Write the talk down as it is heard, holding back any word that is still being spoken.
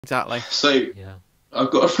Exactly. So Yeah. I've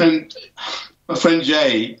got my friend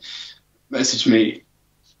Jay messaged me,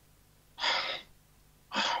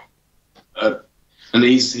 and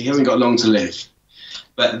he hasn't got long to live.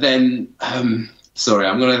 But then, sorry,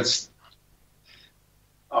 I'm gonna.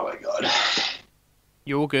 Oh my god.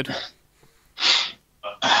 You're all good.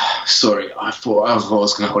 Sorry, I thought I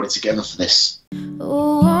was gonna hold it together for this.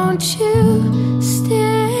 Oh, won't you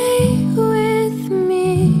stay with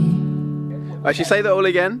me? Actually, say that all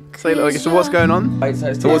again. Say that all again. So what's going on? Right, so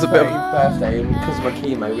it's Tia's birthday, and because of my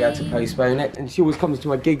chemo, we had to postpone it. And she always comes to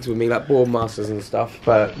my gigs with me, like Boardmasters and stuff.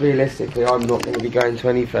 But realistically, I'm not going to be going to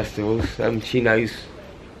any festivals. She knows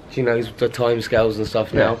the timescales and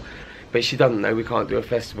stuff now. But she doesn't know we can't do a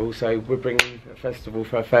festival, so we're bringing a festival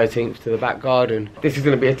for her 13th to the back garden. This is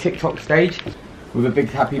going to be a TikTok stage with a big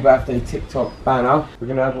happy birthday TikTok banner. We're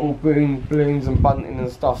going to have all balloons and bunting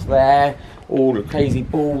and stuff there, all the crazy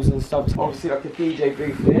balls and stuff. Obviously like a DJ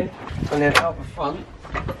booth here, and then out the front,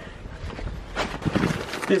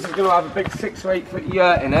 this is going to have a big 6 or 8 foot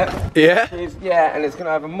yurt in it. Yeah? Yeah, and it's going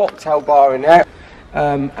to have a mocktail bar in there.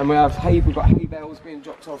 And we've got hay bales being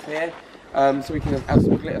dropped off here. So we can have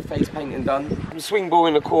some glitter face painting done. Some swing ball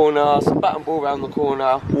in the corner, some baton ball around the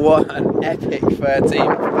corner. What an epic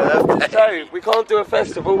 13th birthday. So, we can't do a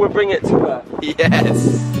festival, we'll bring it to her.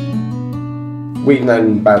 Yes. We've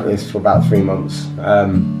known about this for about 3 months.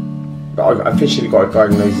 But I officially got a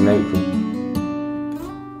diagnosis in April.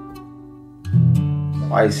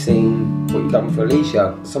 I've seen what you've done for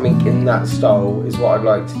Alicia. Something in that style is what I'd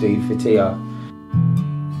like to do for Tia.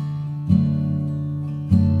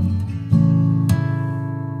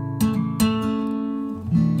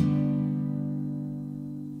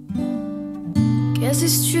 Guess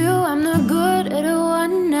it's true, I'm not good at a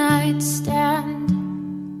one-night stand.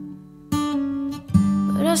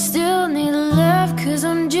 But I still need love, cause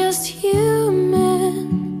I'm just human.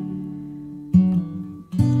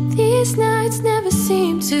 These nights never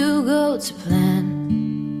seem to go to plan.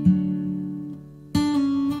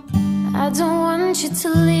 I don't want you to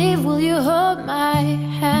leave, will you hold my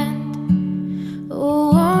hand?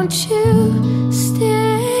 Oh, won't you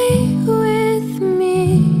stay with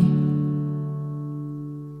me?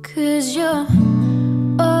 'Cause you're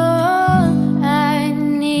all I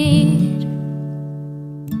need.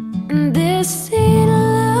 And this ain't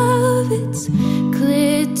love, it's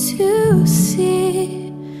clear to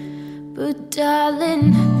see. But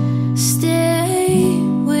darling, stay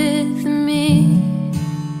with me.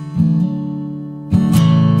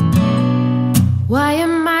 Why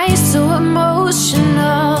am I so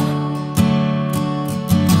emotional?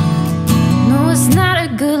 No, it's not a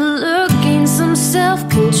good look, gain some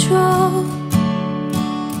self-control.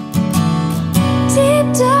 Deep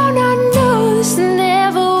down I know this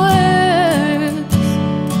never works,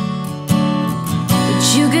 but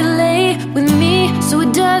you could lay with me so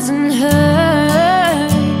it doesn't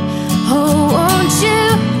hurt. Oh, won't you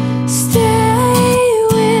stay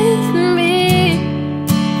with me?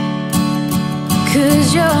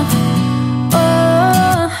 'Cause you're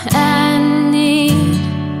all I need.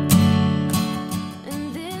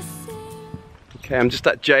 And this Okay, I'm just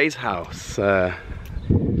at Jay's house.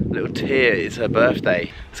 Little Tia, it's her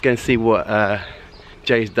birthday. Let's go and see what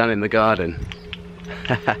Jay's done in the garden.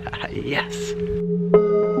 Yes.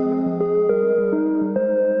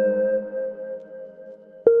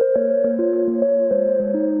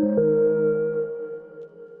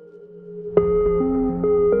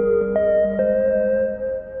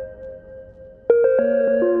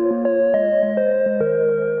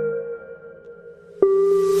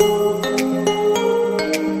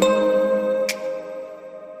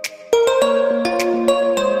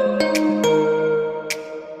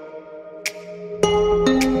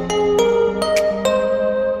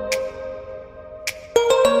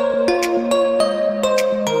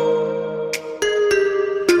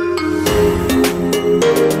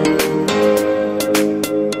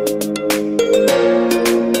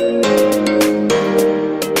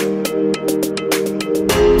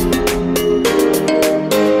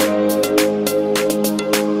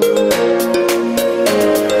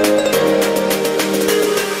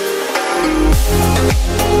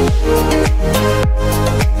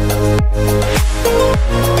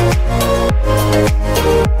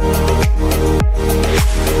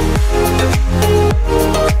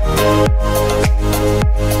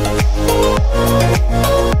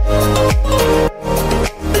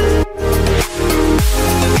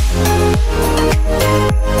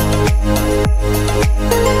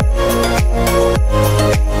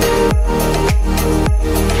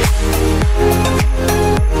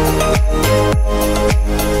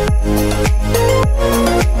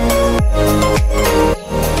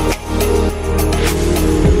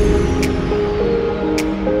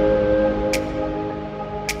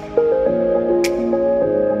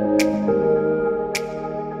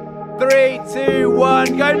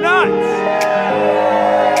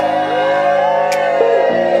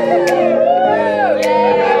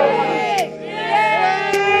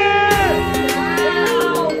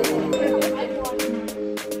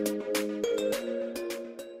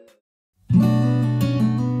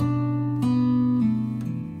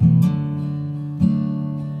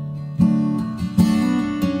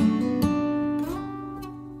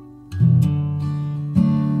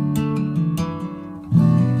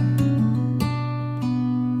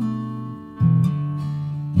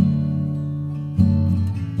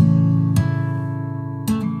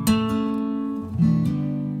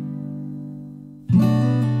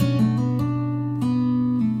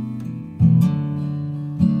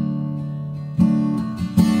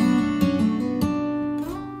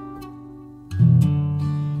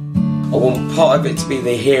 I want part of it to be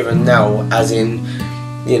the here and now, as in,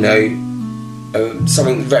 you know,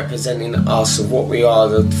 something representing us of what we are,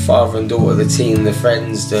 the father and daughter, the team, the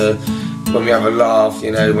friends, when we have a laugh,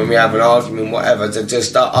 you know, when we have an argument, whatever, to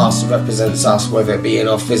just us represents us, whether it be in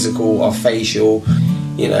our physical, our facial,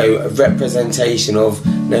 you know, a representation of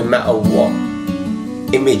no matter what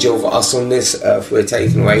image of us on this earth we're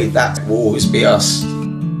taking away, that will always be us.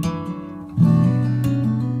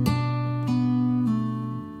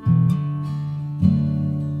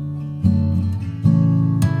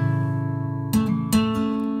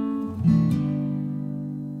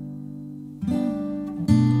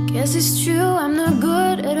 Guess it's true, I'm not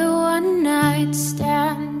good at a one-night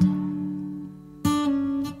stand,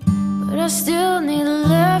 but I still need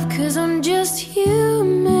love, 'cause I'm just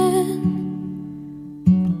human.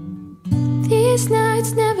 These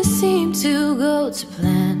nights never seem to go to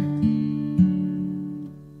plan.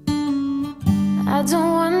 I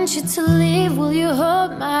don't want you to leave, will you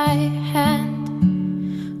hold my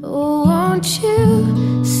hand? Oh, won't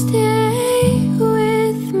you stay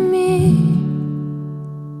with me?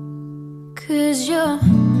 'Cause you're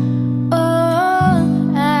all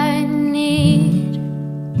I need.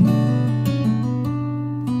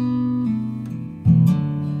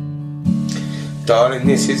 Darling,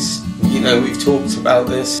 this is, you know, we've talked about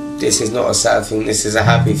this. This is not a sad thing, this is a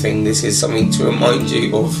happy thing. This is something to remind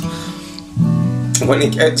you of when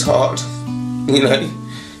it gets hard. You know,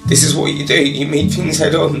 this is what you do, you meet things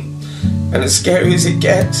head on. And as scary as it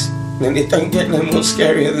gets, then it don't get no more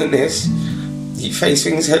scarier than this. You face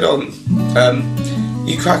things head on.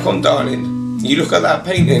 You crack on, darling. You look at that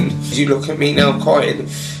painting. You look at me now crying.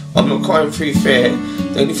 I'm not crying through fear.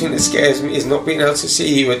 The only thing that scares me is not being able to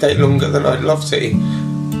see you a day longer than I'd love to.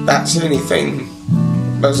 That's the only thing.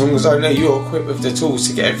 But as long as I know you're equipped with the tools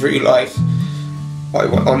to get through life,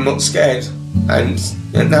 I'm not scared. And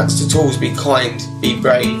that's the tools. Be kind, be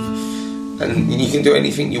brave, and you can do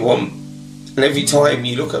anything you want. And every time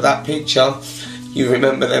you look at that picture, you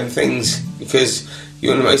remember them things, because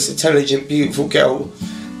you're the most intelligent, beautiful girl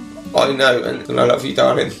I know, and I love you,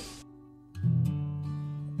 darling.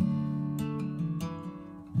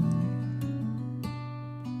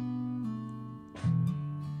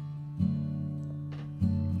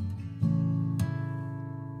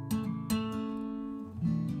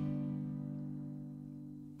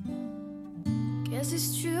 Guess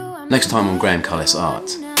it's true, I'm Next time on Graham Cullis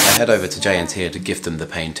Art, I head over to Jay and Tia to gift them the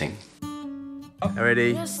painting.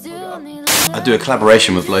 Ready? I do a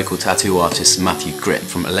collaboration with local tattoo artist Matthew Gritt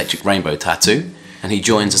from Electric Rainbow Tattoo, and he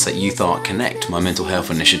joins us at Youth Art Connect, my mental health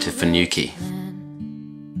initiative for Newquay.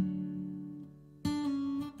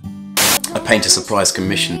 I paint a surprise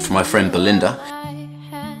commission for my friend Belinda.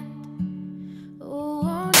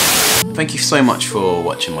 Thank you so much for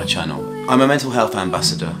watching my channel. I'm a mental health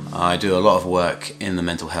ambassador. I do a lot of work in the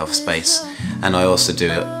mental health space, and I also do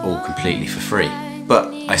it all completely for free.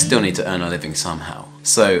 But I still need to earn a living somehow.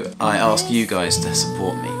 So I ask you guys to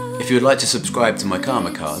support me. If you would like to subscribe to my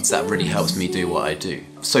karma cards, that really helps me do what I do.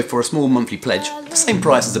 So for a small monthly pledge, the same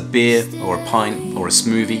price as a beer or a pint or a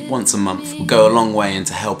smoothie once a month will go a long way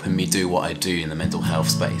into helping me do what I do in the mental health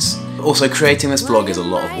space. Also, creating this vlog is a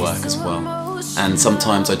lot of work as well. And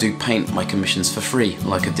sometimes I do paint my commissions for free,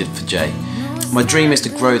 like I did for Jay. My dream is to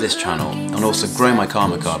grow this channel and also grow my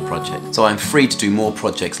karma card project, so I'm free to do more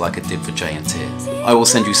projects like I did for Jay and Tia. I will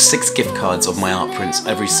send you 6 gift cards of my art prints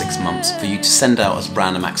every 6 months for you to send out as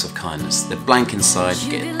random acts of kindness. They're blank inside,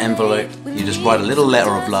 you get an envelope, you just write a little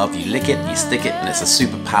letter of love, you lick it, you stick it, and it's a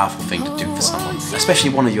super powerful thing to do for someone. Especially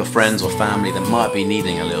one of your friends or family that might be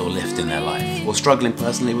needing a little lift in their life, or struggling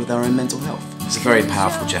personally with their own mental health. It's a very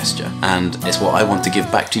powerful gesture, and it's what I want to give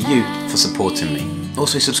back to you for supporting me.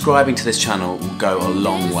 Also, subscribing to this channel will go a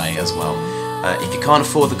long way as well. If you can't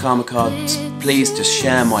afford the karma cards, please just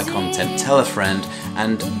share my content, tell a friend,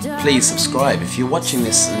 and please subscribe. If you're watching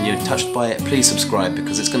this and you're touched by it, please subscribe,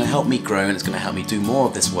 because it's going to help me grow and it's going to help me do more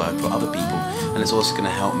of this work for other people, and it's also going to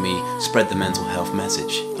help me spread the mental health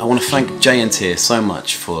message. I want to thank Jay and Tia so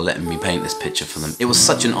much for letting me paint this picture for them. It was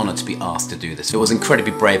such an honour to be asked to do this. It was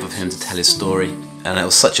incredibly brave of him to tell his story, and it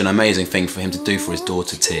was such an amazing thing for him to do for his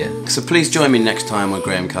daughter Tia. So please join me next time on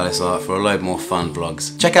Graham Cullis Art for a load more fun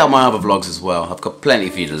vlogs. Check out my other vlogs as well, I've got plenty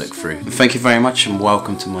for you to look through. And thank you very much and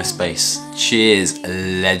welcome to my space. Cheers,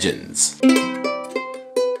 legends.